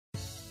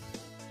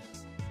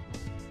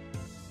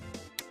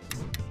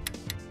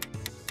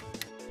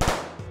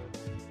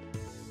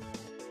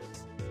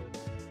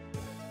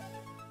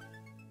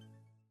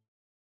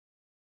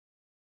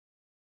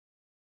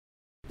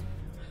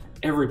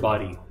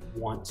Everybody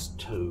wants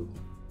to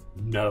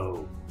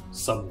know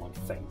someone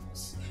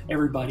famous.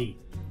 Everybody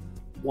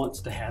wants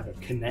to have a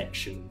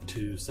connection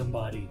to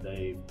somebody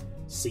they've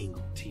seen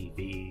on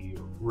TV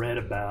or read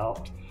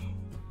about.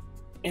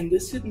 And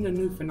this isn't a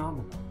new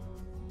phenomenon.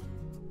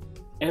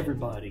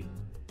 Everybody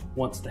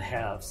wants to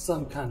have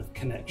some kind of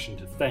connection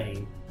to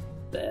fame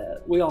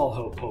that we all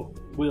hope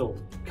will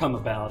come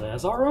about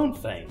as our own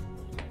fame.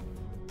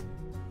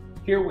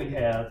 Here we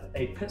have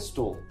a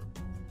pistol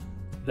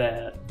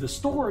that the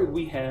story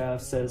we have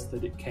says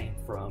that it came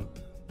from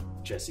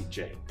Jesse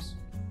James.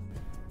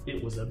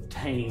 It was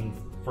obtained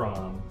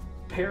from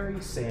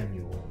Perry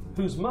Samuel,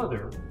 whose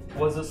mother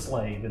was a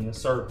slave in the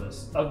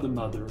service of the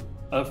mother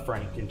of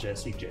Frank and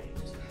Jesse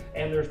James.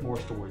 And there's more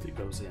story that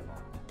goes in on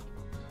it.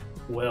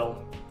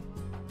 Well,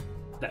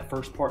 that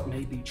first part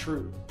may be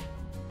true.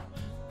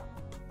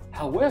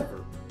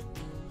 However,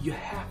 you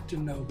have to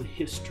know the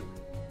history.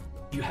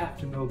 You have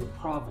to know the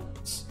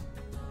provenance.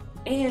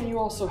 And you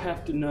also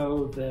have to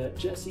know that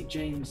Jesse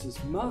James's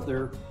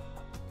mother,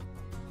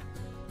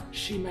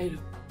 she made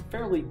a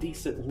fairly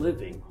decent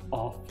living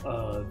off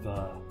of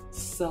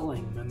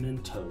selling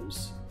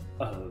mementos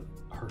of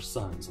her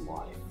son's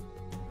life.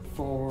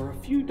 For a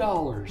few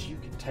dollars, you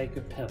could take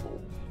a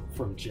pebble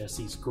from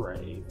Jesse's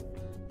grave,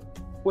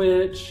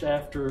 which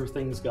after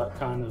things got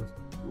kind of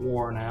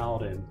worn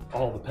out and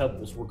all the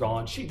pebbles were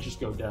gone, she'd just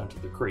go down to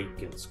the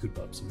creek and scoop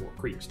up some more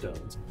creek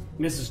stones.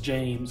 Mrs.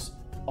 James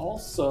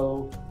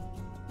also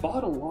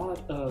bought a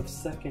lot of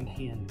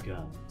secondhand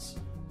guns,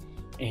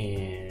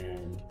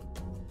 and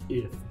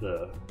if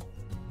the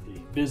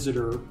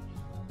visitor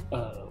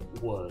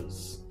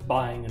was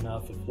buying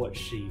enough of what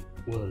she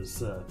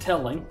was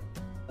telling,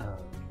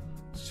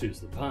 excuse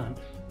the pun,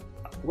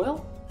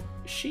 well,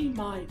 she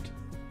might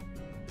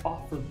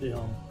offer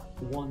them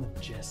one of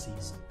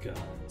Jesse's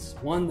guns,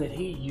 one that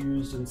he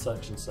used in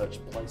such and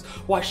such place.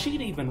 Why,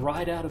 she'd even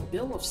write out a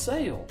bill of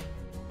sale.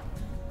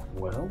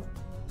 Well,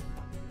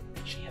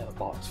 she had a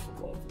box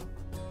full of them.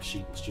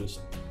 She was just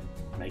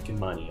making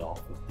money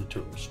off of the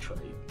tourist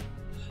trade.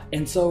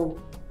 And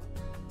so,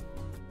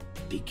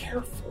 be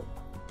careful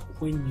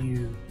when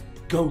you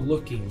go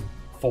looking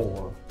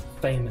for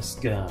famous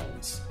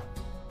guns.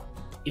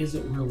 Is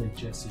it really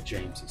Jesse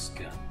James's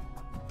gun?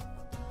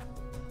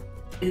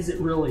 Is it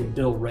really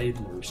Bill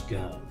Radler's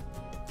gun,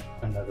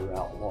 another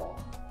outlaw?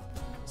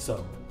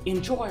 So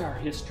enjoy our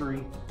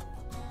history,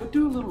 but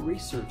do a little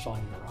research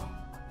on your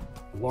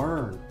own.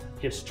 Learn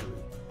history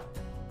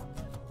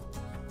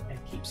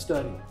and keep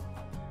studying.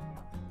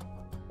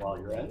 While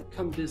you're at it,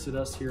 come visit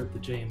us here at the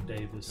J.M.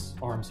 Davis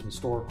Arms and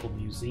Historical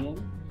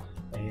Museum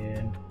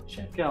and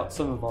check out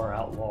some of our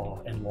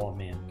outlaw and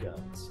lawman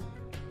guns.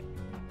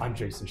 I'm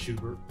Jason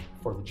Schubert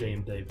for the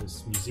J.M.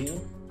 Davis Museum,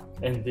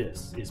 and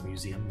this is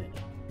Museum Minute.